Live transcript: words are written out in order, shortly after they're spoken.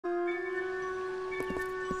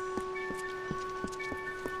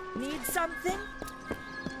Need something?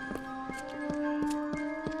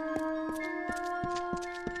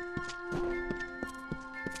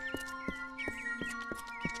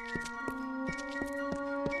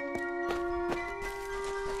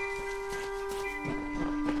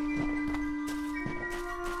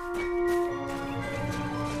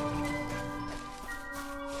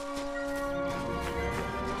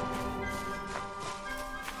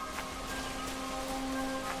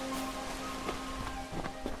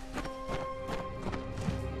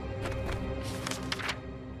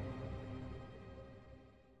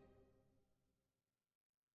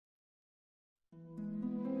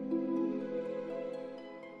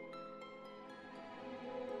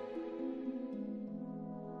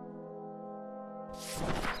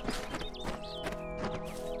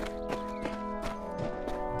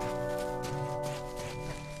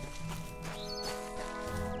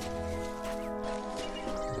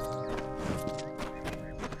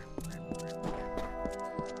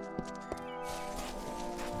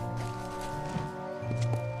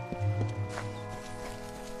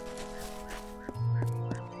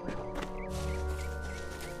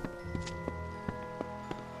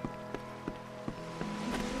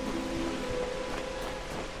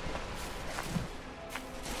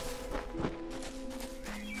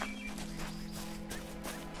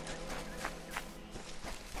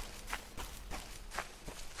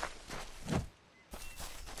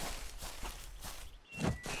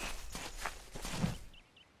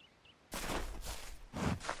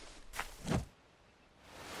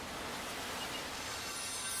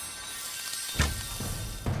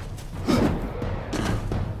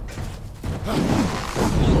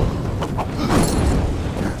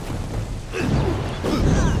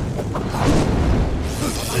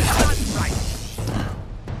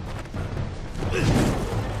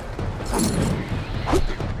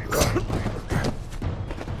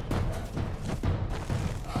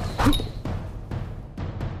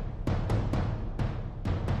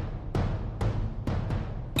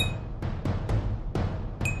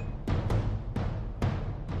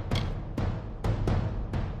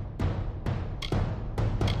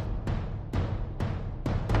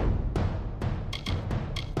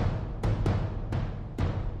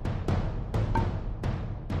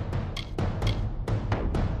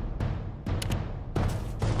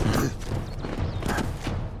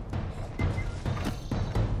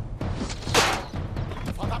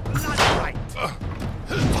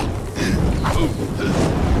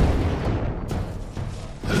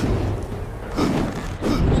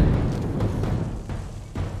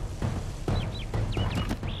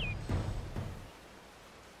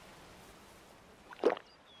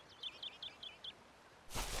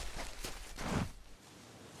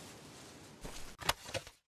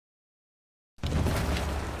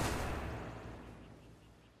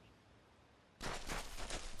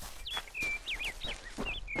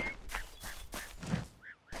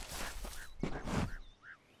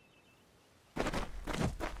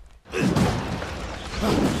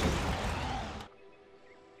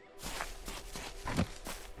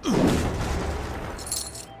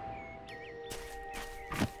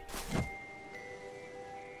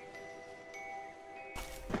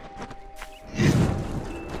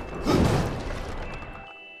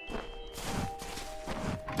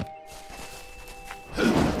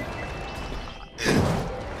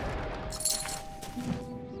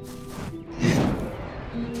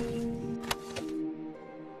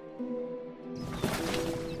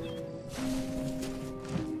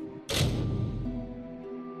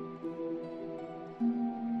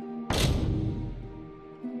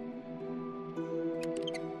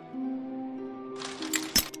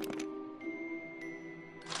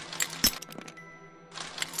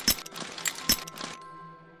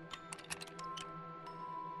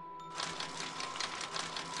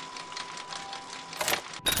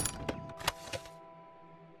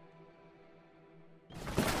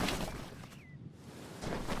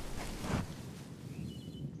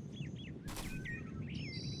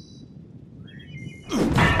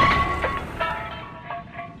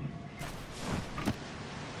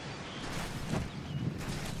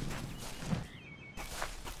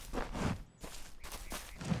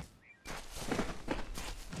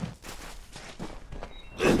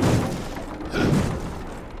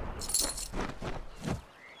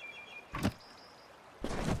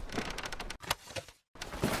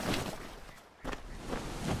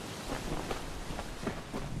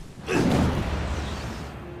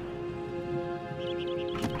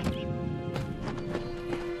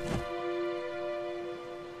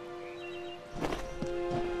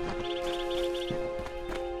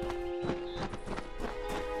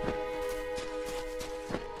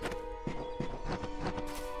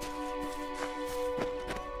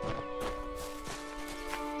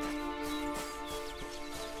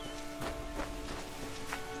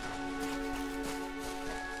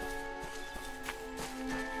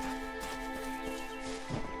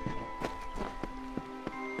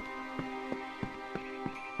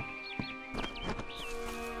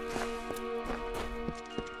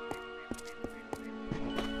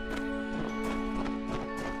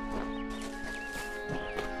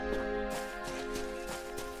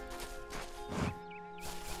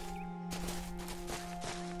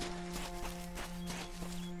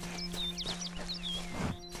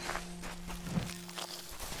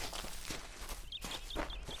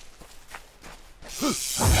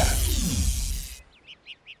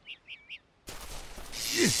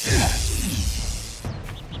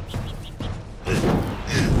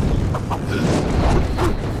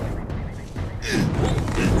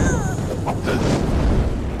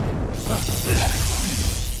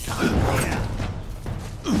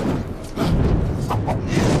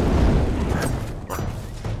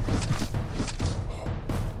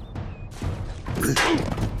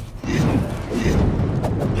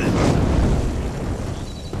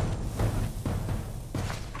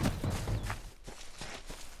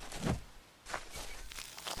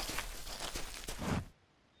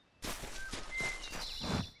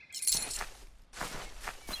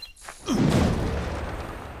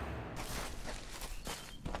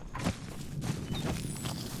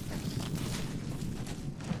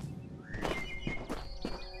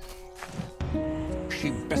 She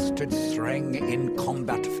bested Threng in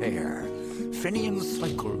combat fair, Finian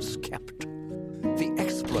cycles kept. The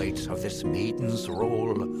exploits of this maiden's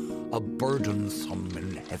role, a burdensome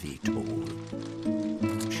and heavy toll.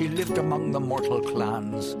 She lived among the mortal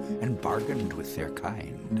clans and bargained with their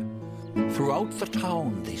kind. Throughout the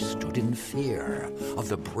town they stood in fear of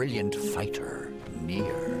the brilliant fighter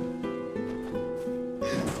near.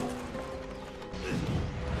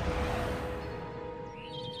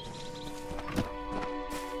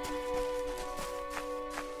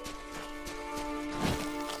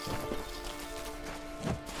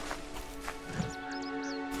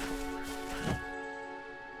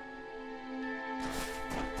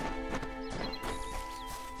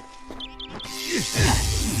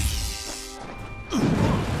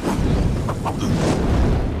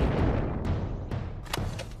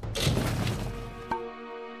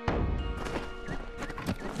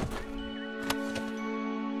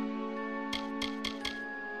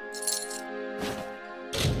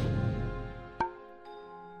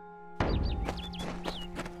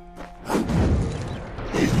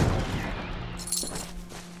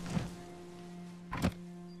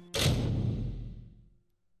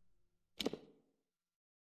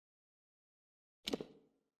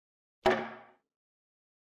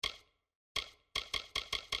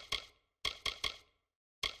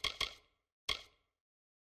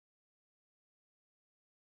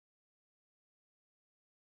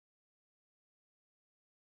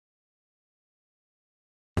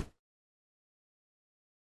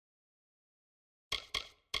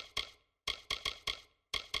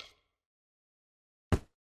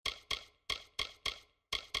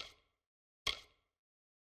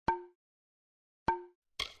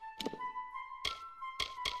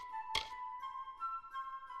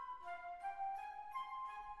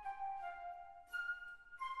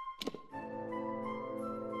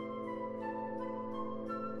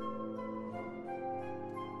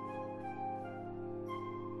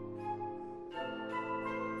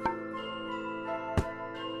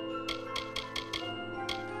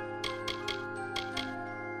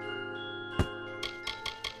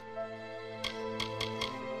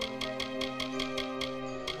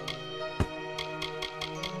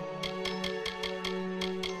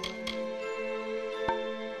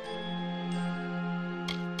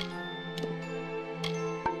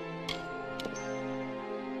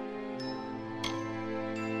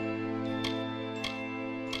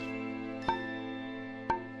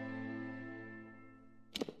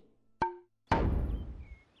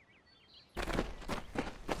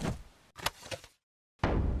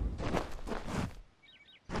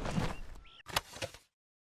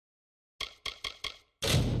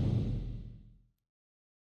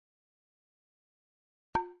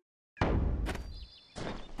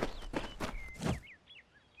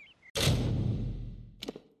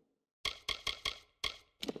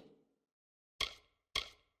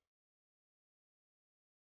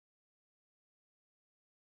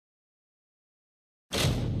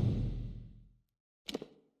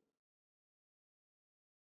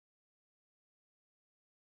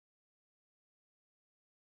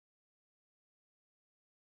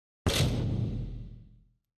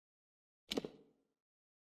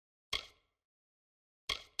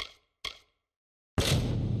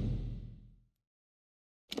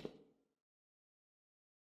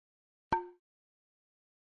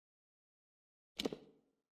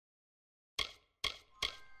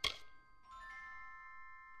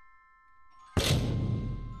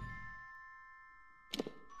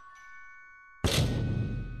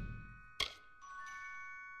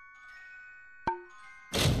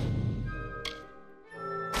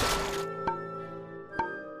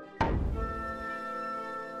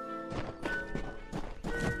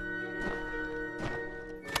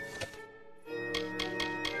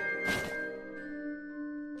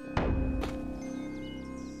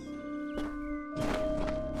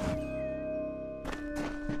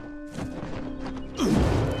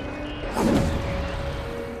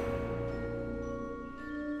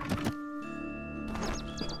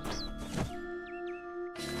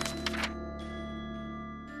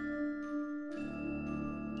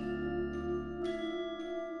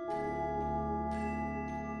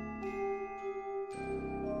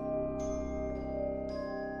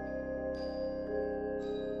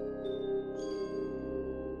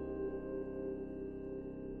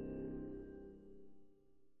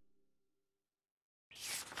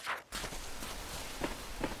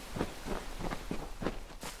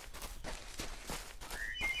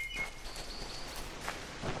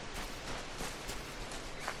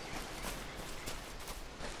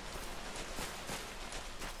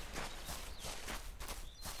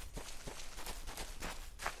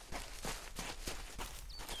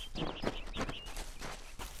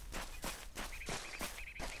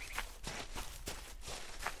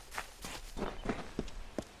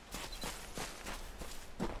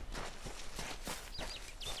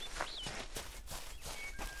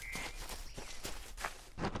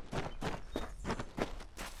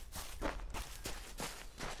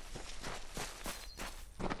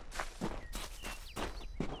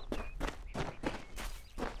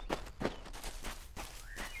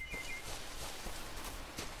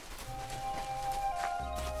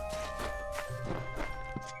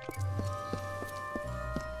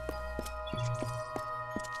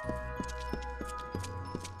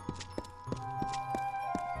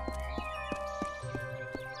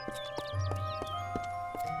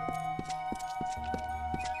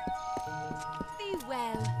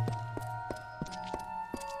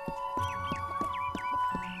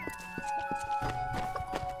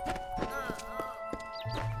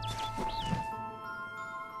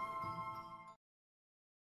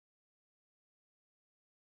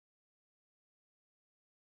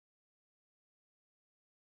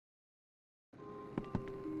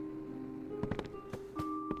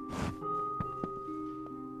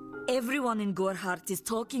 Everyone in Gorhart is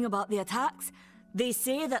talking about the attacks. They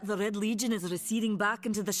say that the Red Legion is receding back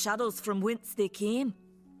into the shadows from whence they came.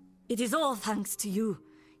 It is all thanks to you.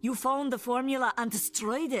 You found the formula and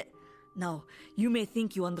destroyed it. Now, you may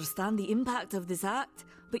think you understand the impact of this act,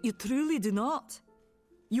 but you truly do not.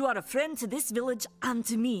 You are a friend to this village and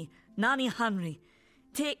to me, Nanny Henry.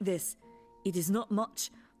 Take this. It is not much,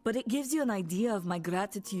 but it gives you an idea of my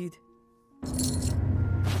gratitude.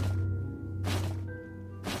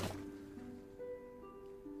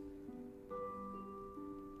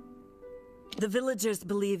 The villagers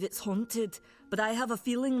believe it's haunted, but I have a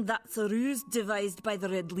feeling that's a ruse devised by the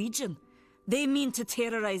Red Legion. They mean to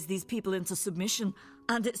terrorize these people into submission,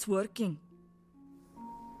 and it's working.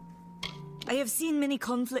 I have seen many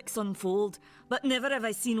conflicts unfold, but never have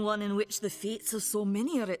I seen one in which the fates of so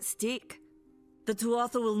many are at stake. The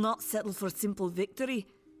Tuatha will not settle for simple victory.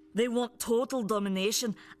 They want total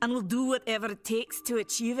domination and will do whatever it takes to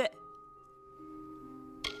achieve it.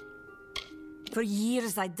 For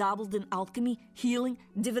years I dabbled in alchemy, healing,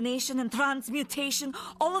 divination and transmutation.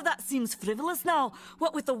 All of that seems frivolous now,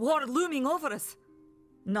 what with the war looming over us.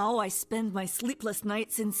 Now I spend my sleepless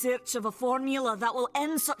nights in search of a formula that will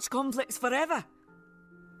end such conflicts forever.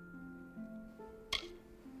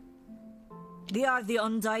 They are the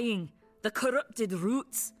undying, the corrupted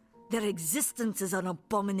roots. Their existence is an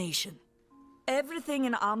abomination. Everything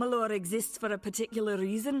in Amalur exists for a particular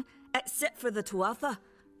reason, except for the Tuatha.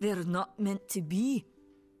 They're not meant to be.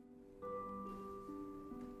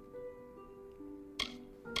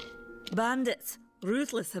 Bandits,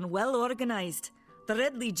 ruthless and well organized. The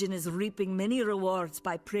Red Legion is reaping many rewards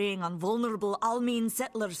by preying on vulnerable Almane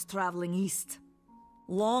settlers traveling east.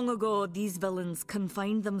 Long ago, these villains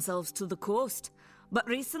confined themselves to the coast, but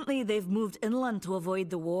recently they've moved inland to avoid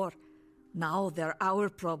the war. Now they're our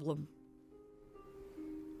problem.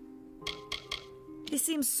 They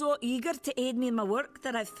seem so eager to aid me in my work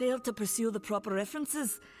that I've failed to pursue the proper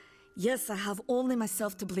references. Yes, I have only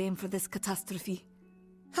myself to blame for this catastrophe.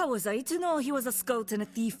 How was I to know he was a scout and a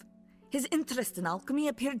thief? His interest in alchemy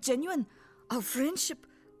appeared genuine. Our friendship,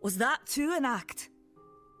 was that too an act?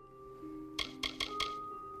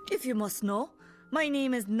 If you must know, my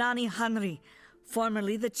name is Nanny Henry,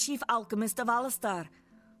 formerly the chief alchemist of Alistar.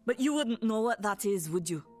 But you wouldn't know what that is, would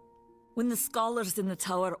you? When the scholars in the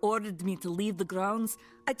tower ordered me to leave the grounds,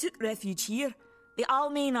 I took refuge here. The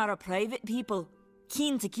Almane are a private people,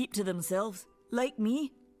 keen to keep to themselves, like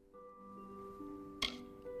me.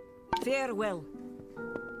 Farewell.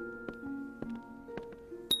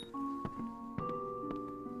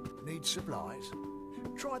 Need supplies?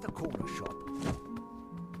 Try the corner shop.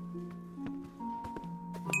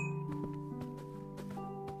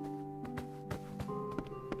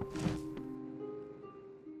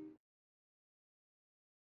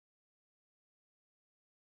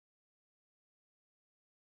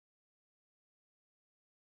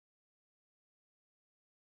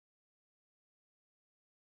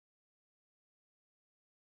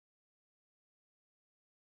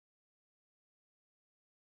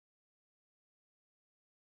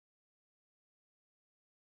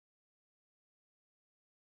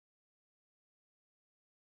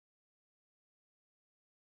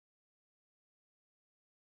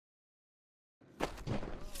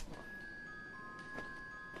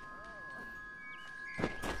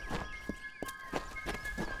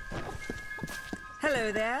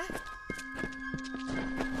 Hello there.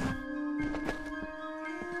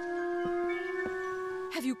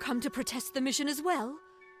 Have you come to protest the mission as well?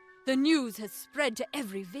 The news has spread to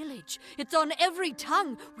every village. It's on every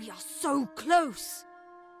tongue. We are so close.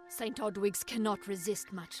 St. Odwig's cannot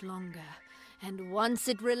resist much longer. And once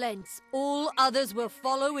it relents, all others will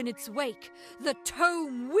follow in its wake. The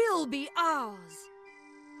tome will be ours.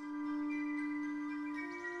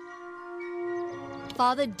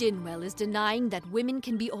 Father Dinwell is denying that women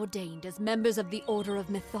can be ordained as members of the Order of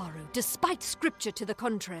Mitharu, despite scripture to the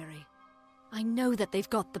contrary. I know that they've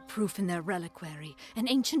got the proof in their reliquary, an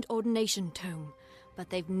ancient ordination tome, but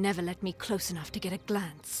they've never let me close enough to get a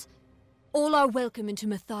glance. All are welcome into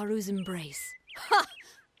Mitharu's embrace. Ha!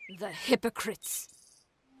 The hypocrites!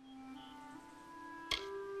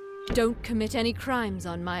 Don't commit any crimes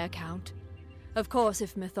on my account. Of course,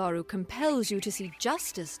 if Mitharu compels you to see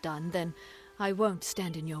justice done, then I won't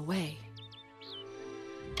stand in your way.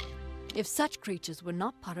 If such creatures were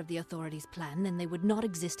not part of the authorities' plan, then they would not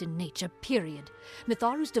exist in nature, period.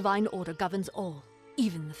 Mitharu's divine order governs all,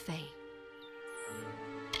 even the Fae.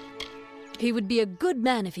 He would be a good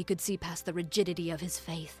man if he could see past the rigidity of his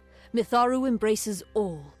faith. Mitharu embraces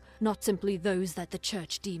all, not simply those that the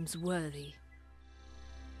Church deems worthy.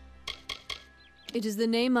 It is the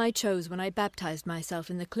name I chose when I baptized myself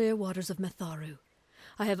in the clear waters of Mitharu.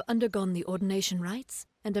 I have undergone the ordination rites,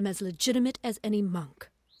 and am as legitimate as any monk.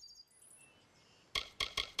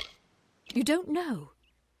 You don't know.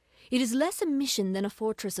 It is less a mission than a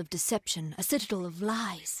fortress of deception, a citadel of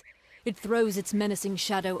lies. It throws its menacing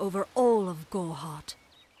shadow over all of Gorehart.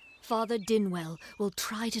 Father Dinwell will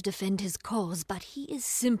try to defend his cause, but he is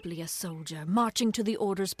simply a soldier, marching to the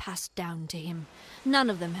orders passed down to him. None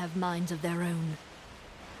of them have minds of their own.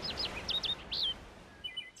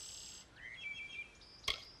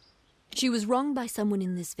 She was wronged by someone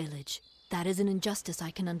in this village. That is an injustice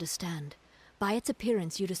I can understand. By its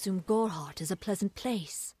appearance, you'd assume Gorehart is a pleasant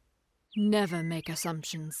place. Never make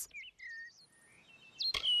assumptions.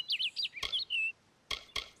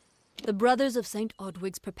 The Brothers of St.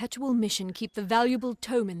 Odwig's perpetual mission keep the valuable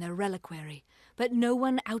tome in their reliquary, but no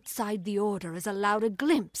one outside the Order is allowed a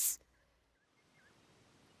glimpse.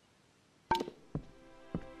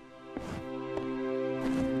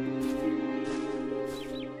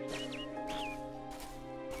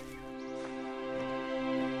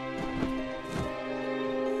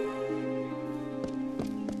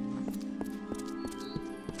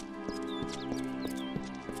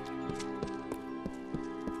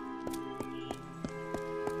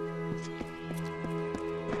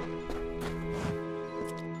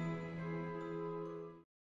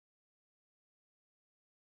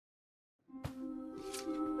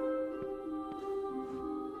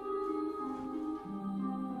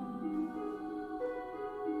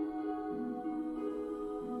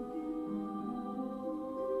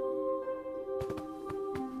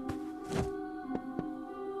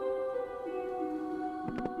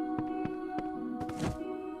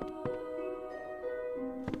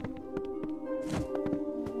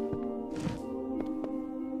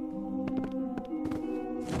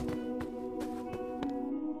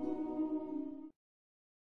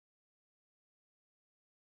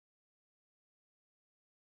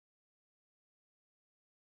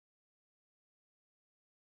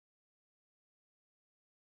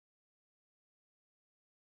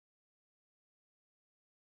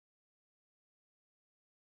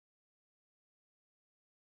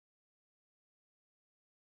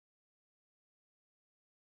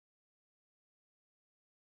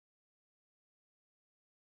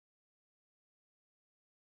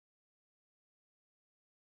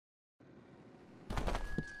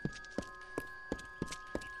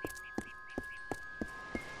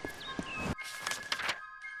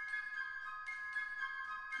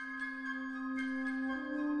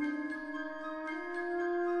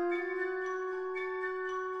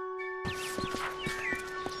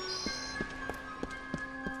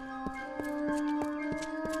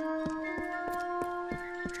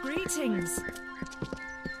 Greetings.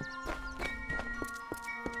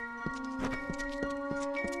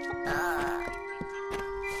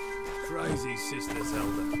 Crazy Sister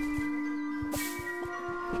Zelda.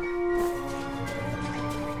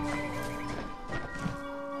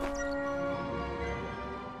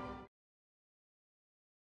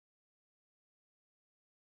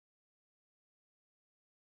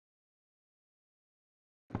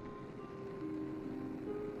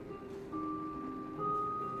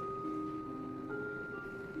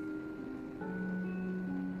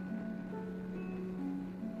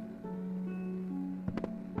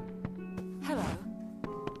 Hello.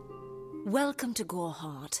 Welcome to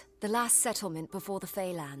Gorehart, the last settlement before the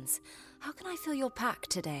Feylands. How can I fill your pack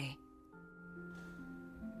today?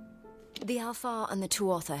 The Alfar and the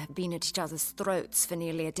Tuatha have been at each other's throats for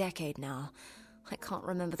nearly a decade now. I can't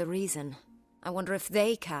remember the reason. I wonder if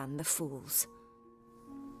they can, the fools.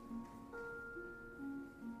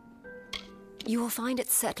 You will find it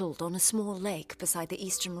settled on a small lake beside the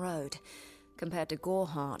eastern road. Compared to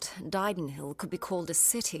Gorehart, Didenhill could be called a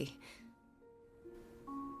city.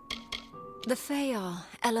 The Fae are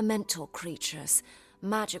elemental creatures,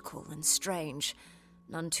 magical and strange.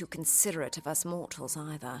 None too considerate of us mortals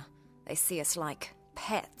either. They see us like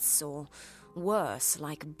pets, or worse,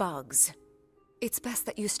 like bugs. It's best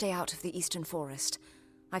that you stay out of the eastern forest.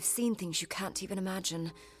 I've seen things you can't even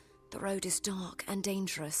imagine. The road is dark and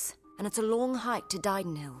dangerous, and it's a long hike to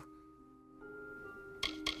Didenhill.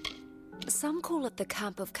 Some call it the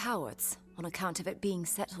Camp of Cowards, on account of it being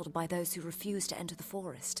settled by those who refuse to enter the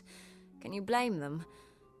forest. Can you blame them?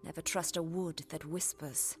 Never trust a wood that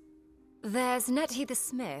whispers. There's Nettie the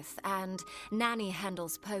Smith, and Nanny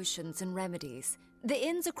handles potions and remedies. The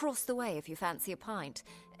inn's across the way if you fancy a pint.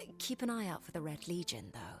 Keep an eye out for the Red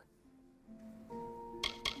Legion, though.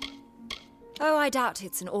 Oh, I doubt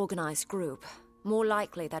it's an organized group. More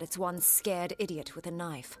likely that it's one scared idiot with a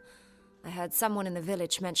knife. I heard someone in the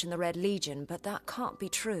village mention the Red Legion, but that can't be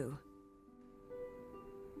true.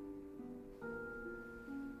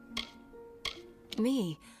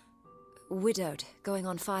 Me, widowed, going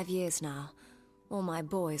on 5 years now. All my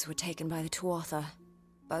boys were taken by the Tuatha.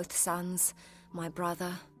 Both sons, my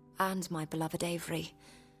brother, and my beloved Avery.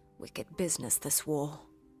 Wicked business, this war.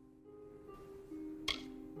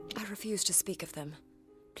 I refuse to speak of them.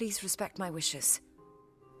 Please respect my wishes.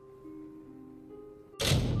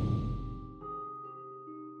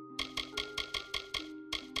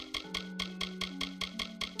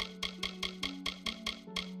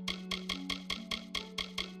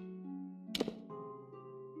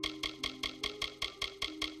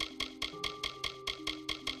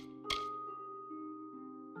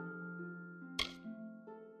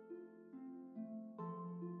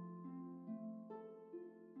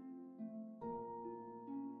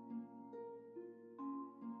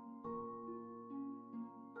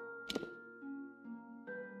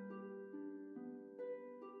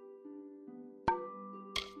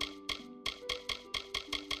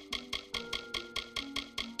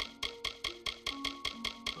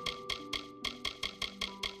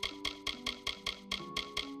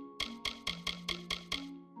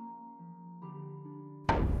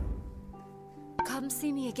 Come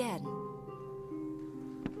see me again.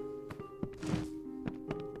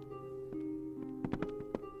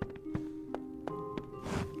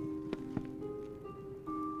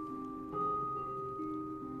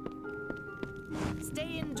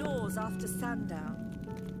 Stay indoors after sundown.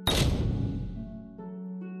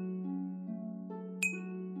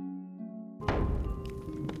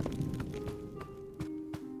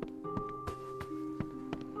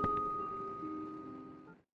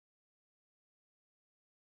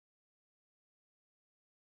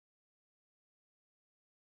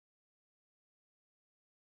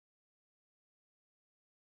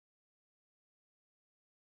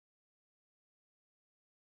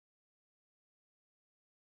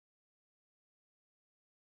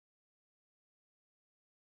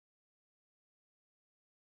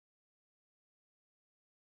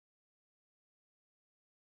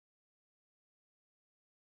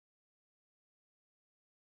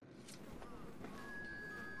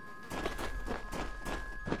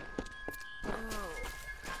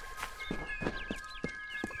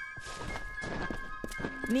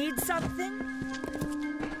 Need something?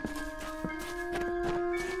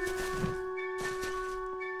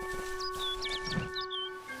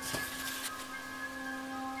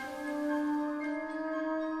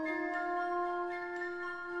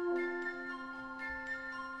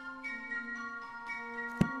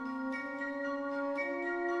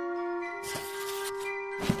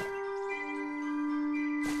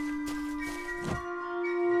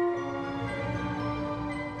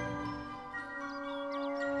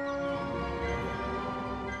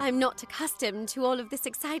 I'm not accustomed to all of this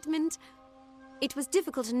excitement. It was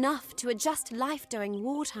difficult enough to adjust to life during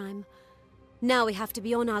wartime. Now we have to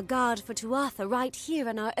be on our guard for Tuatha right here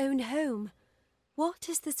in our own home. What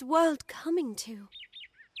is this world coming to?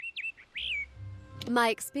 My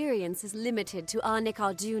experience is limited to Arnik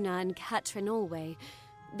Arjuna and Katrin Alway.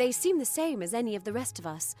 They seem the same as any of the rest of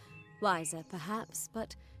us. Wiser, perhaps,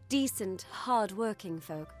 but decent, hard-working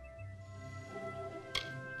folk.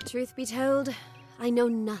 Truth be told, I know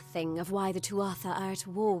nothing of why the Tuatha are at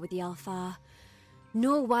war with the Alfar,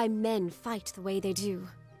 nor why men fight the way they do.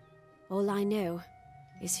 All I know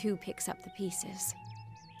is who picks up the pieces.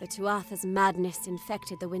 The Tuatha's madness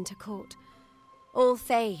infected the Winter Court. All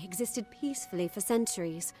Fae existed peacefully for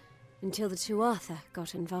centuries, until the Tuatha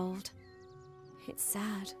got involved. It's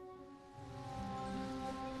sad.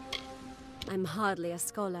 I'm hardly a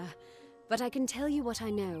scholar, but I can tell you what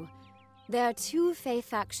I know. There are two Fae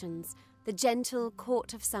factions, the gentle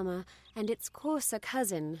Court of Summer and its coarser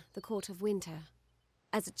cousin, the Court of Winter.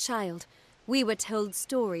 As a child, we were told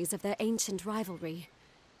stories of their ancient rivalry.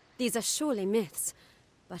 These are surely myths,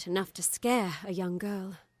 but enough to scare a young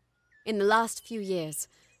girl. In the last few years,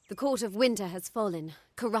 the Court of Winter has fallen,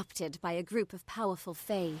 corrupted by a group of powerful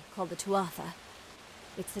Fae called the Tuatha.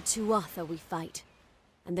 It's the Tuatha we fight,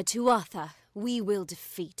 and the Tuatha we will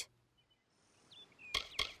defeat.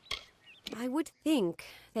 I would think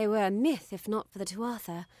they were a myth if not for the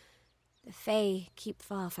Tuatha. The Fae keep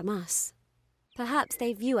far from us. Perhaps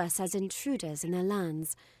they view us as intruders in their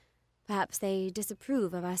lands. Perhaps they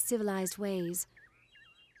disapprove of our civilized ways.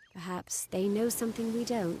 Perhaps they know something we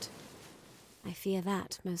don't. I fear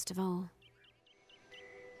that most of all.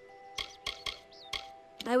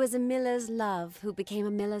 I was a miller's love who became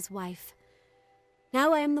a miller's wife.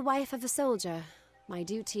 Now I am the wife of a soldier. My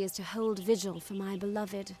duty is to hold vigil for my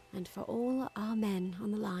beloved and for all our men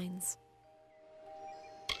on the lines.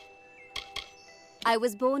 I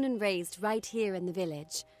was born and raised right here in the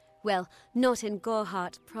village. Well, not in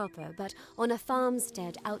Gorhart proper, but on a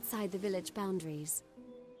farmstead outside the village boundaries.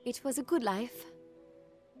 It was a good life.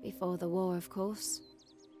 Before the war, of course.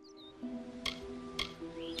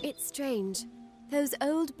 It's strange. Those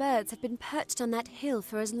old birds have been perched on that hill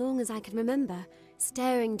for as long as I can remember,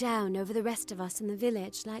 staring down over the rest of us in the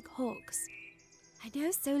village like hawks. I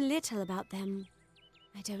know so little about them.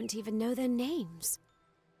 I don't even know their names.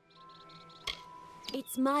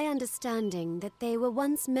 It's my understanding that they were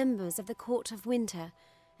once members of the Court of Winter,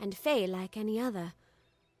 and Fae like any other.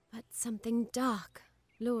 But something dark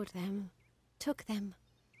lured them, took them,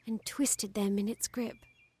 and twisted them in its grip.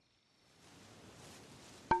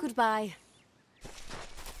 Goodbye.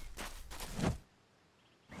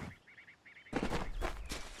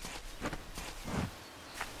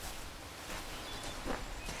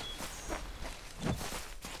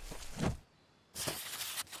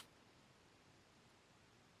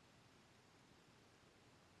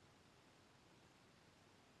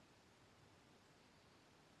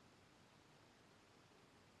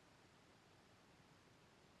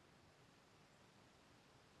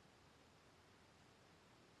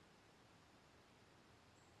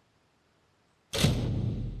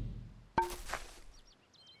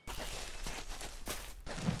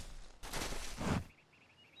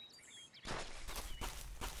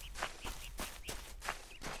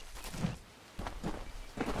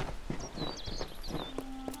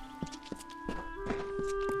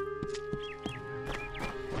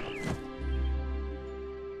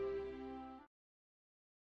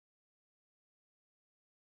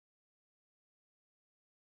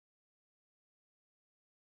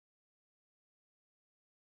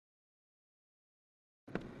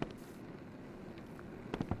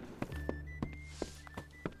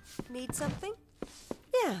 Need something?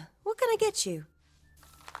 Yeah, what can I get you?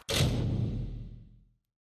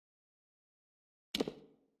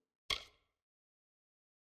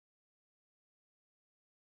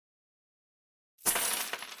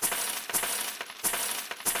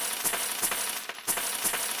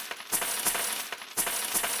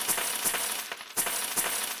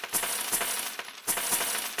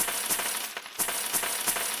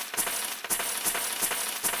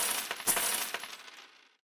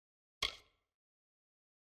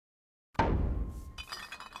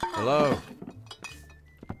 Hello.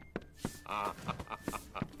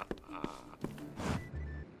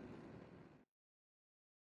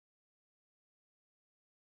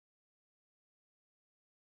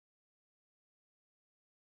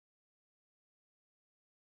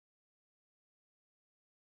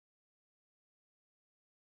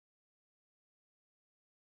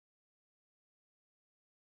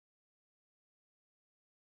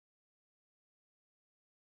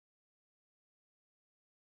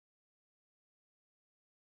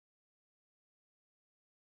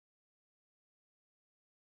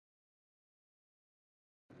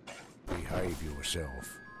 Behave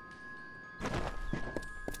yourself.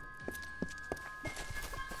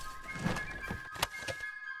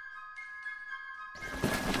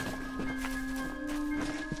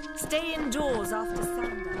 Stay indoors after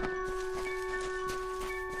sundown.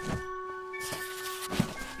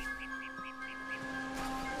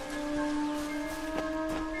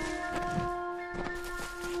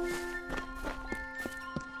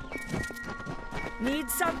 Need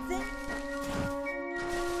something?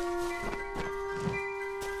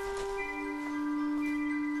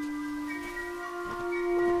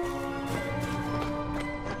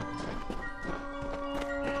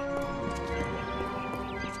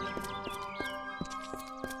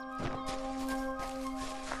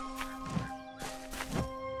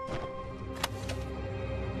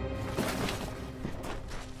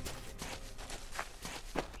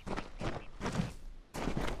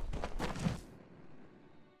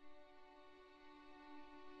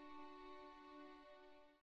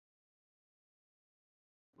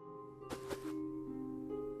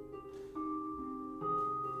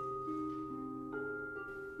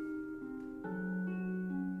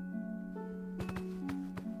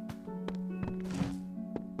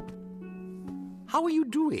 How are you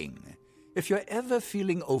doing? If you're ever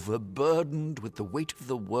feeling overburdened with the weight of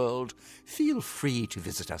the world, feel free to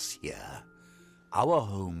visit us here. Our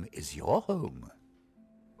home is your home.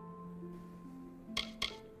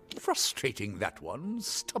 Frustrating, that one,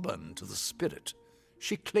 stubborn to the spirit.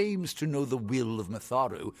 She claims to know the will of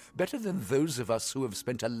Mitharu better than those of us who have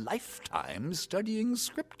spent a lifetime studying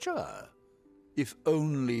scripture. If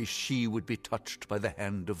only she would be touched by the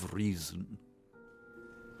hand of reason.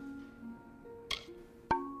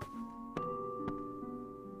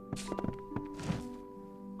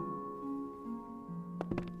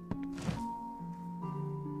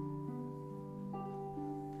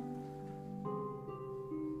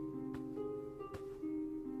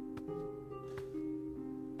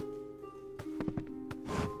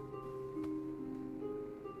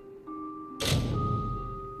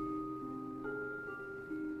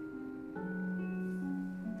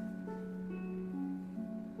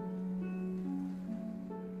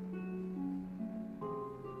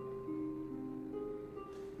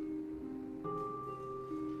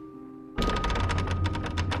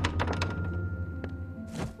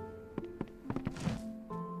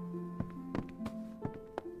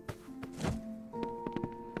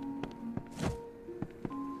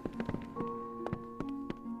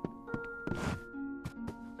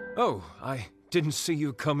 Oh, I didn't see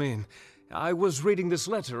you come in. I was reading this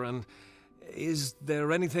letter, and is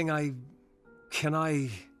there anything I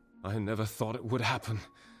never thought it would happen.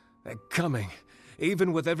 They're coming.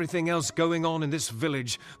 Even with everything else going on in this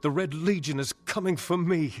village, the Red Legion is coming for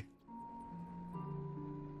me.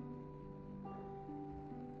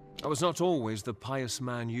 I was not always the pious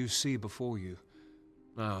man you see before you.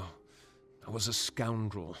 No, I was a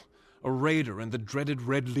scoundrel, a raider in the dreaded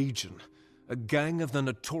Red Legion, a gang of the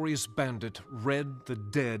notorious bandit Red the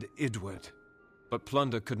Dead Edward. But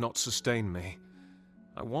plunder could not sustain me.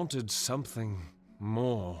 I wanted something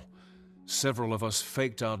more. Several of us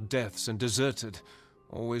faked our deaths and deserted,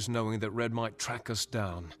 always knowing that Red might track us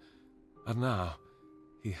down. And now,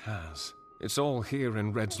 he has. It's all here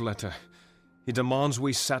in Red's letter. He demands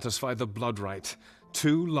we satisfy the blood rite.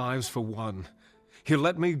 2 lives for 1. He'll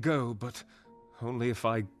let me go, but only if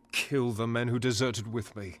I kill the men who deserted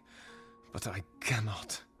with me. But I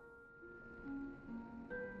cannot.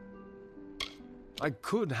 I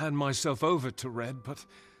could hand myself over to Red, but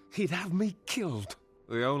he'd have me killed.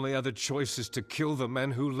 The only other choice is to kill the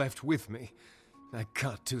men who left with me. I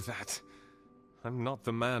can't do that. I'm not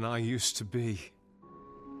the man I used to be.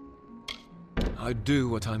 I do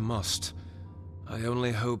what I must. I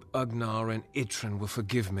only hope Ugnar and Itrin will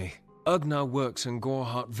forgive me. Ugnar works in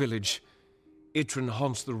Gorhart village. Itrin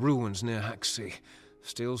haunts the ruins near Haxi,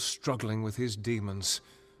 still struggling with his demons.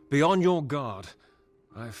 Be on your guard.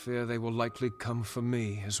 I fear they will likely come for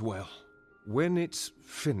me as well. When it's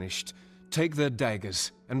finished, take their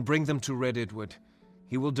daggers and bring them to Red Edward.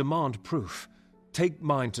 He will demand proof. Take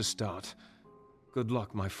mine to start. Good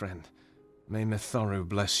luck, my friend. May Mitharu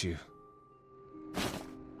bless you.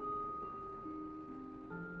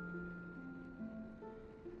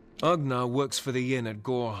 Ugnar works for the inn at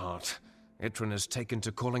Gorhart. Itrin has taken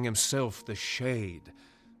to calling himself the Shade,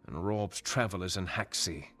 and robs travelers in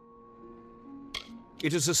Haxi.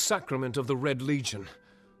 It is a sacrament of the Red Legion.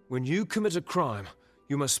 When you commit a crime,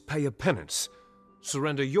 you must pay a penance.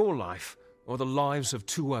 Surrender your life, or the lives of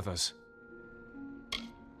 2 others.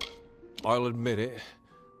 I'll admit it.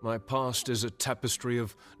 My past is a tapestry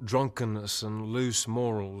of drunkenness and loose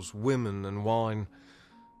morals, women and wine.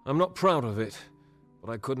 I'm not proud of it, but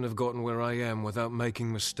I couldn't have gotten where I am without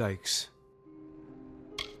making mistakes.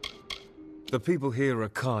 The people here are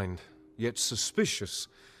kind, yet suspicious.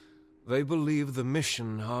 They believe the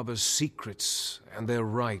mission harbors secrets, and they're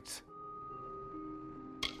right.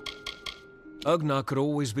 Ugnar could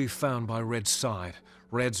always be found by Red's side,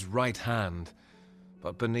 Red's right hand.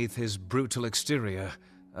 But beneath his brutal exterior,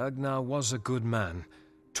 Ugnar was a good man,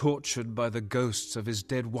 tortured by the ghosts of his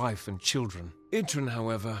dead wife and children. Itrin,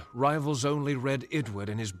 however, rivals only Red Edward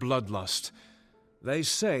in his bloodlust. They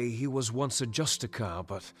say he was once a Justicar,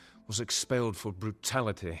 but was expelled for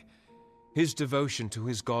brutality. His devotion to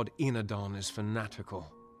his god Enadon is fanatical.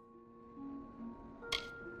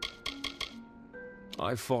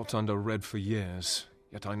 I fought under Red for years,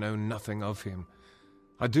 yet I know nothing of him.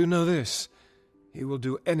 I do know this. He will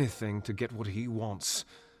do anything to get what he wants.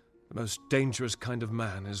 The most dangerous kind of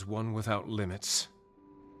man is one without limits.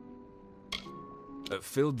 That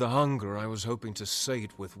filled the hunger I was hoping to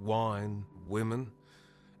sate with wine, women,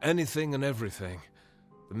 anything and everything.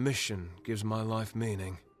 The mission gives my life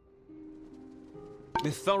meaning.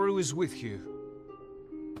 Mitharu is with you.